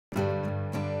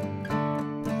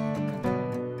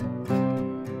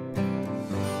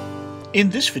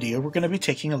In this video, we're going to be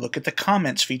taking a look at the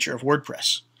comments feature of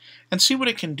WordPress and see what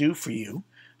it can do for you,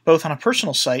 both on a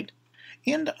personal site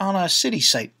and on a city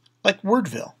site like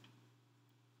Wordville.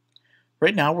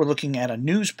 Right now, we're looking at a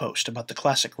news post about the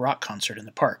classic rock concert in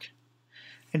the park.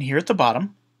 And here at the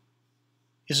bottom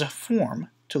is a form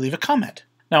to leave a comment.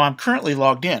 Now, I'm currently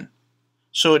logged in,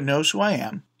 so it knows who I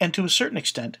am, and to a certain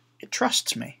extent, it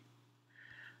trusts me.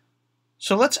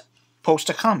 So let's post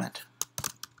a comment.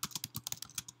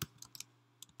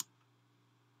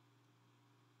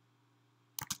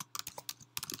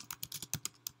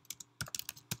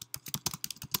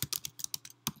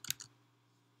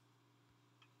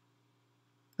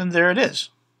 And there it is.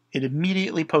 It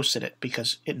immediately posted it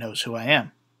because it knows who I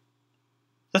am.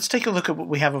 Let's take a look at what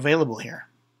we have available here.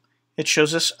 It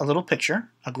shows us a little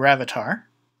picture, a gravatar,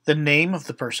 the name of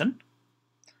the person,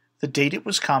 the date it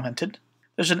was commented.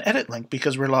 There's an edit link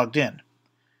because we're logged in.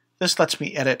 This lets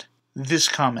me edit this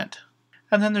comment.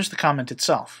 And then there's the comment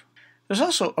itself. There's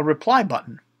also a reply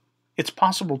button. It's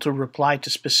possible to reply to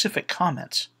specific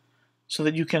comments so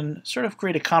that you can sort of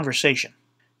create a conversation.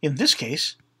 In this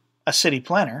case, a city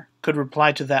planner could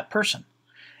reply to that person.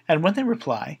 And when they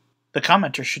reply, the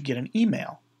commenter should get an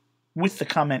email with the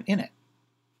comment in it.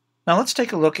 Now let's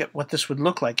take a look at what this would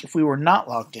look like if we were not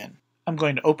logged in. I'm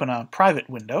going to open a private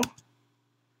window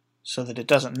so that it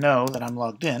doesn't know that I'm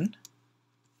logged in.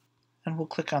 And we'll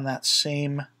click on that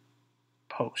same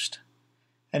post.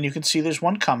 And you can see there's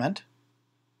one comment.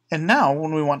 And now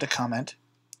when we want to comment,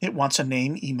 it wants a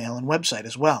name, email, and website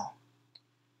as well.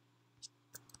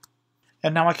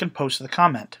 And now I can post the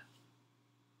comment.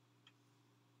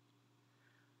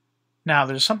 Now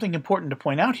there's something important to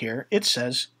point out here. It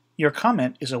says your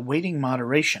comment is awaiting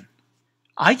moderation.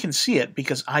 I can see it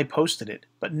because I posted it,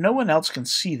 but no one else can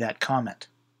see that comment.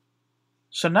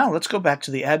 So now let's go back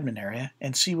to the admin area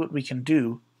and see what we can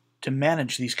do to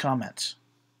manage these comments.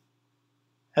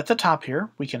 At the top here,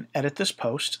 we can edit this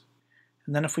post,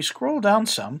 and then if we scroll down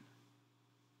some,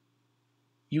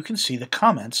 you can see the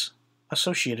comments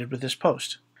associated with this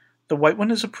post. The white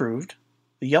one is approved,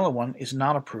 the yellow one is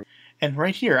not approved. And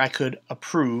right here I could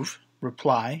approve,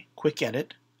 reply, quick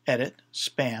edit, edit,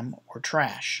 spam, or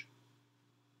trash.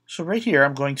 So right here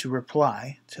I'm going to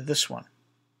reply to this one.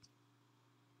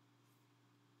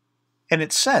 And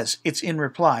it says it's in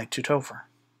reply to Topher.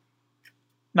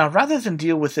 Now rather than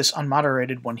deal with this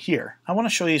unmoderated one here, I want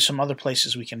to show you some other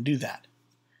places we can do that.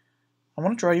 I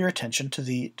want to draw your attention to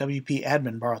the WP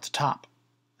admin bar at the top.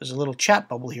 There's a little chat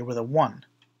bubble here with a 1.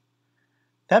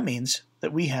 That means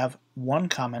that we have one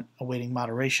comment awaiting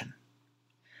moderation.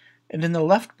 And in the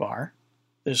left bar,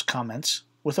 there's comments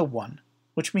with a 1,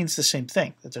 which means the same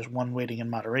thing, that there's one waiting in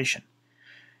moderation.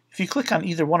 If you click on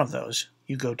either one of those,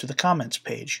 you go to the comments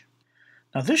page.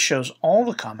 Now this shows all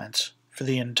the comments for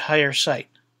the entire site.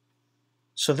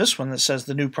 So this one that says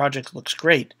the new project looks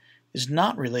great is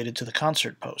not related to the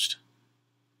concert post.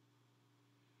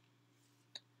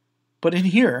 But in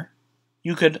here,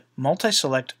 you could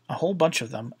multi-select a whole bunch of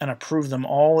them and approve them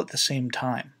all at the same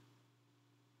time.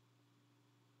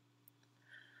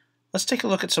 Let's take a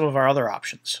look at some of our other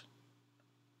options.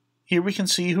 Here we can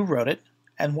see who wrote it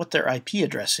and what their IP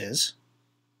address is.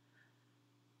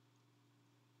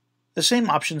 The same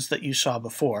options that you saw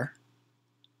before.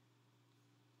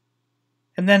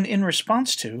 And then in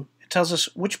response to, it tells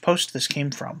us which post this came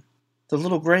from. The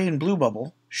little gray and blue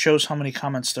bubble shows how many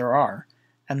comments there are,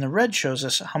 and the red shows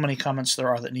us how many comments there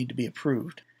are that need to be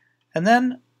approved. And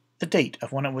then the date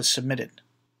of when it was submitted.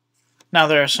 Now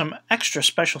there are some extra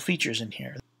special features in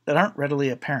here that aren't readily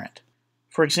apparent.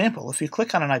 For example, if you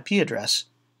click on an IP address,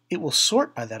 it will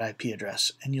sort by that IP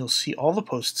address, and you'll see all the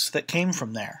posts that came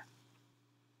from there.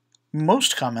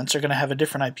 Most comments are going to have a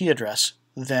different IP address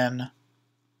than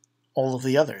all of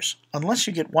the others, unless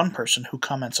you get one person who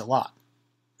comments a lot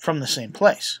from the same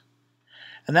place.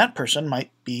 And that person might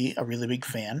be a really big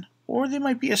fan, or they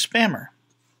might be a spammer.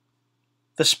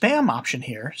 The spam option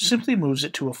here simply moves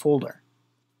it to a folder.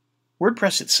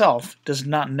 WordPress itself does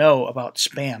not know about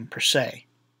spam per se,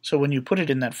 so when you put it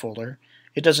in that folder,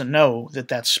 it doesn't know that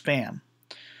that's spam.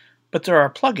 But there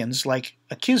are plugins like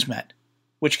Akismet,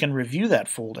 which can review that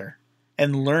folder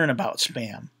and learn about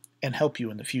spam and help you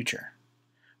in the future.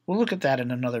 We'll look at that in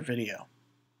another video.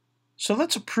 So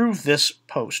let's approve this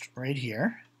post right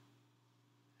here.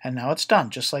 And now it's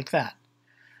done, just like that.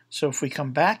 So if we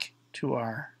come back to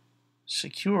our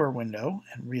secure window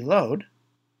and reload,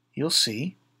 you'll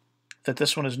see that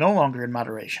this one is no longer in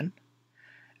moderation,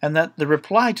 and that the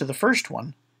reply to the first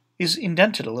one is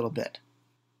indented a little bit.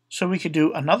 So we could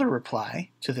do another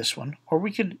reply to this one, or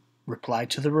we could reply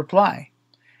to the reply,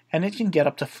 and it can get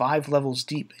up to 5 levels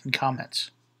deep in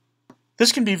comments.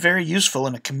 This can be very useful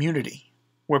in a community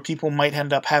where people might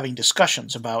end up having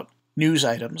discussions about news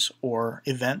items or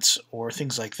events or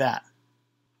things like that.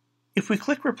 If we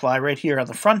click reply right here on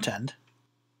the front end,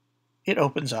 it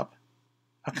opens up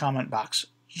a comment box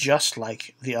just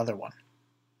like the other one.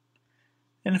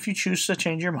 And if you choose to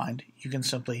change your mind, you can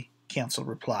simply cancel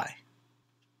reply.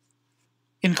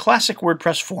 In classic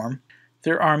WordPress form,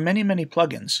 there are many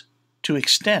plugins to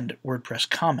extend WordPress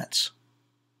comments.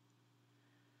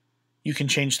 You can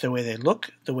change the way they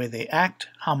look, the way they act,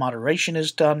 how moderation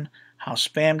is done, how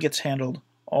spam gets handled,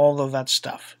 all of that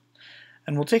stuff.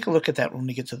 And we'll take a look at that when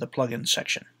we get to the plugins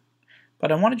section.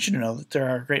 But I wanted you to know that there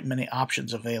are a great many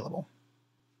options available.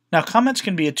 Now, comments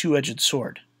can be a two-edged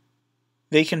sword.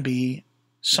 They can be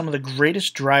some of the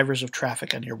greatest drivers of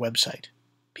traffic on your website.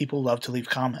 People love to leave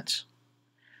comments.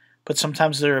 But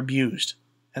sometimes they're abused,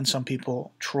 and some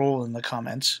people troll in the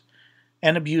comments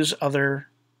and abuse other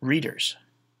readers.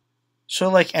 So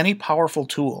like any powerful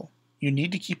tool, you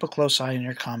need to keep a close eye on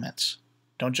your comments.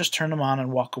 Don't just turn them on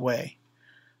and walk away.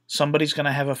 Somebody's going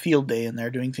to have a field day in there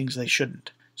doing things they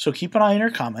shouldn't. So keep an eye on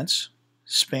your comments,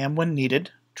 spam when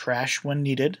needed, trash when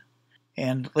needed,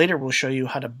 and later we'll show you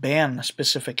how to ban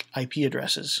specific IP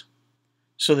addresses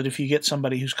so that if you get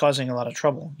somebody who's causing a lot of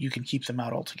trouble, you can keep them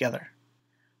out altogether.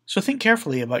 So think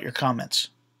carefully about your comments.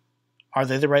 Are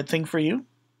they the right thing for you,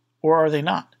 or are they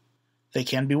not? They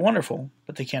can be wonderful,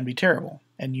 but they can be terrible,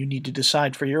 and you need to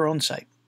decide for your own site.